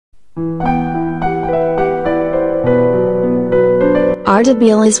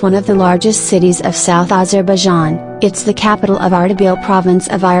Ardabil is one of the largest cities of South Azerbaijan. It's the capital of Ardabil province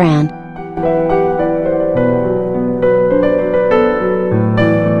of Iran.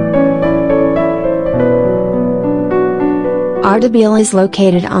 Ardabil is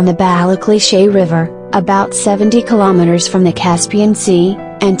located on the Baliqly Chay River, about 70 kilometers from the Caspian Sea,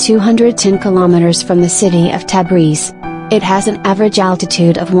 and 210 kilometers from the city of Tabriz. It has an average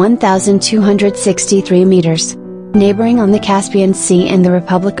altitude of 1,263 meters. Neighboring on the Caspian Sea in the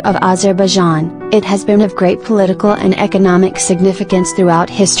Republic of Azerbaijan, it has been of great political and economic significance throughout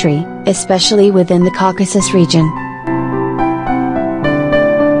history, especially within the Caucasus region.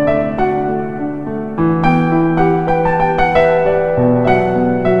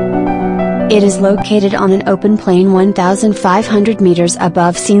 It is located on an open plain 1,500 meters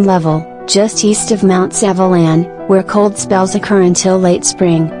above sea level, just east of Mount Savalan, where cold spells occur until late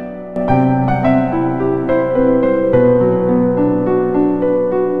spring.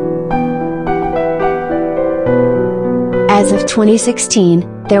 As of 2016,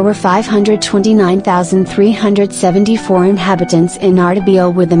 there were 529,374 inhabitants in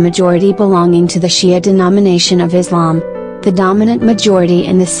Ardabil, with the majority belonging to the Shia denomination of Islam. The dominant majority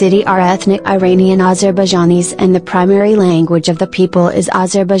in the city are ethnic Iranian Azerbaijanis, and the primary language of the people is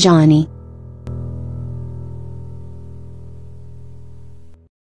Azerbaijani.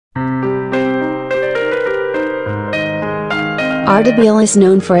 Ardabil is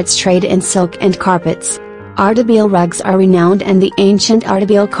known for its trade in silk and carpets. Ardabil rugs are renowned, and the ancient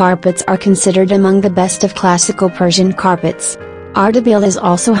Ardabil carpets are considered among the best of classical Persian carpets. Ardabil is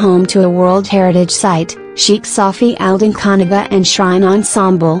also home to a World Heritage Site, Sheikh Safi al-Din Khanagah and Shrine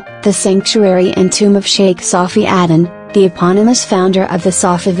Ensemble, the sanctuary and tomb of Sheikh Safi ad-Din, the eponymous founder of the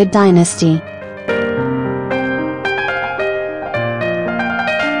Safavid dynasty.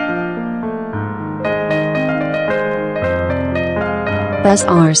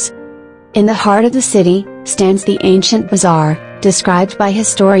 Bazaars. In the heart of the city, stands the ancient bazaar, described by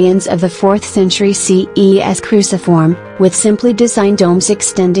historians of the 4th century CE as cruciform, with simply designed domes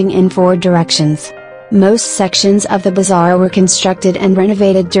extending in 4 directions. Most sections of the bazaar were constructed and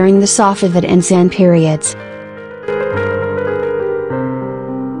renovated during the Safavid and Zand periods.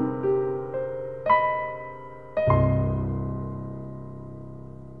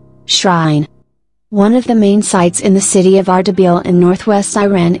 Shrine. One of the main sites in the city of Ardabil in northwest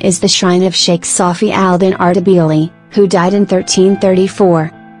Iran is the shrine of Sheikh Safi al-Din Ardabili, who died in 1334.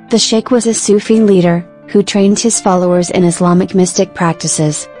 The sheikh was a Sufi leader, who trained his followers in Islamic mystic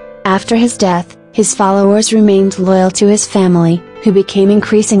practices. After his death, his followers remained loyal to his family, who became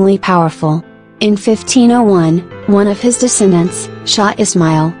increasingly powerful. In 1501, one of his descendants, Shah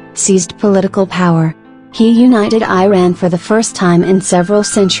Ismail, seized political power. He united Iran for the first time in several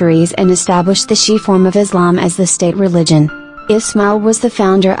centuries and established the Shia form of Islam as the state religion. Ismail was the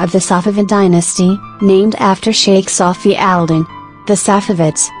founder of the Safavid dynasty, named after Sheikh Safi al-Din. The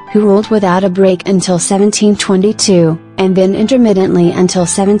Safavids, who ruled without a break until 1722, and then intermittently until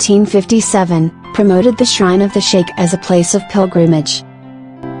 1757, promoted the shrine of the sheikh as a place of pilgrimage.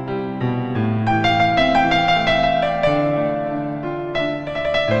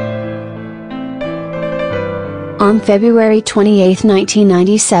 On February 28,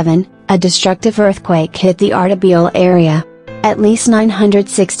 1997, a destructive earthquake hit the Ardabil area. At least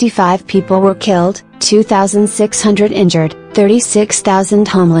 965 people were killed, 2,600 injured, 36,000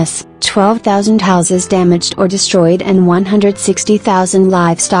 homeless, 12,000 houses damaged or destroyed, and 160,000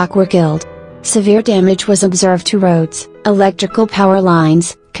 livestock were killed. Severe damage was observed to roads, electrical power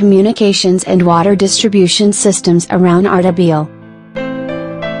lines, communications and water distribution systems around Ardabil.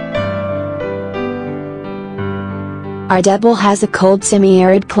 Ardabil has a cold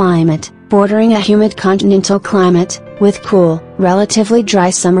semi-arid climate, bordering a humid continental climate, with cool, relatively dry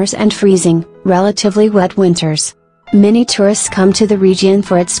summers and freezing, relatively wet winters. Many tourists come to the region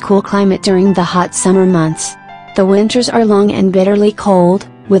for its cool climate during the hot summer months. The winters are long and bitterly cold,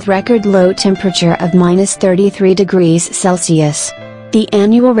 with record low temperature of -33 degrees Celsius. The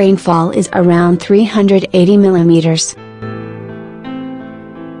annual rainfall is around 380 millimeters.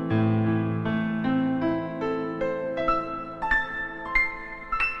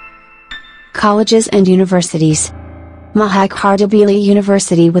 Colleges and universities. Mahak Ardabili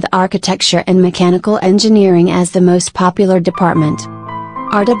University, with Architecture and Mechanical Engineering as the most popular department.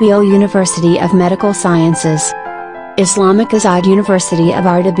 Ardabil University of Medical Sciences. Islamic Azad University of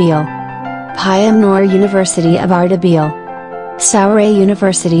Ardabil. Payam-Noor University of Ardabil. Saurey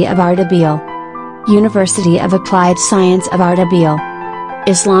University of Ardabil. University of Applied Science of Ardabil.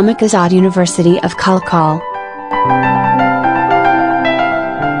 Islamic Azad University of Kalkal.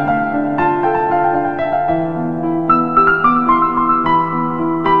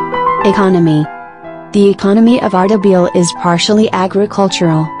 Economy. The economy of Ardabil is partially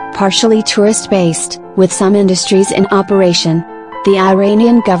agricultural, partially tourist-based, with some industries in operation. The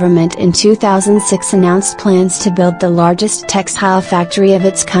Iranian government in 2006 announced plans to build the largest textile factory of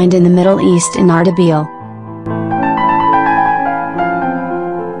its kind in the Middle East in Ardabil.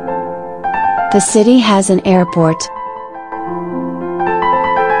 The city has an airport.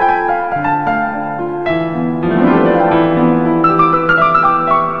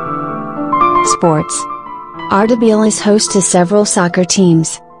 Sports. Ardabil is host to several soccer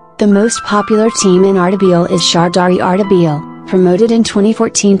teams. The most popular team in Ardabil is Shardari Ardabil, promoted in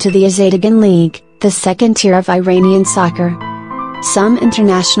 2014 to the Azerbaijani League, the second tier of Iranian soccer. Some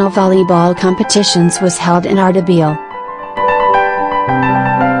international volleyball competitions was held in Ardabil.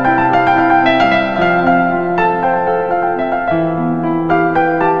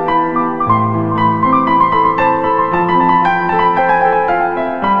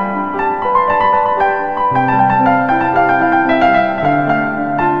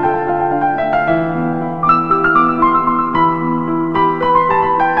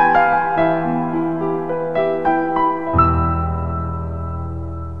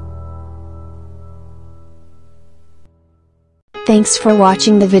 Thanks for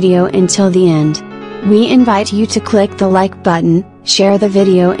watching the video until the end. We invite you to click the like button, share the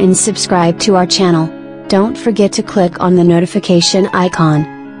video and subscribe to our channel. Don't forget to click on the notification icon.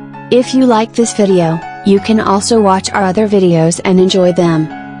 If you like this video, you can also watch our other videos and enjoy them.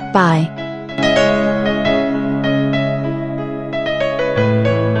 Bye.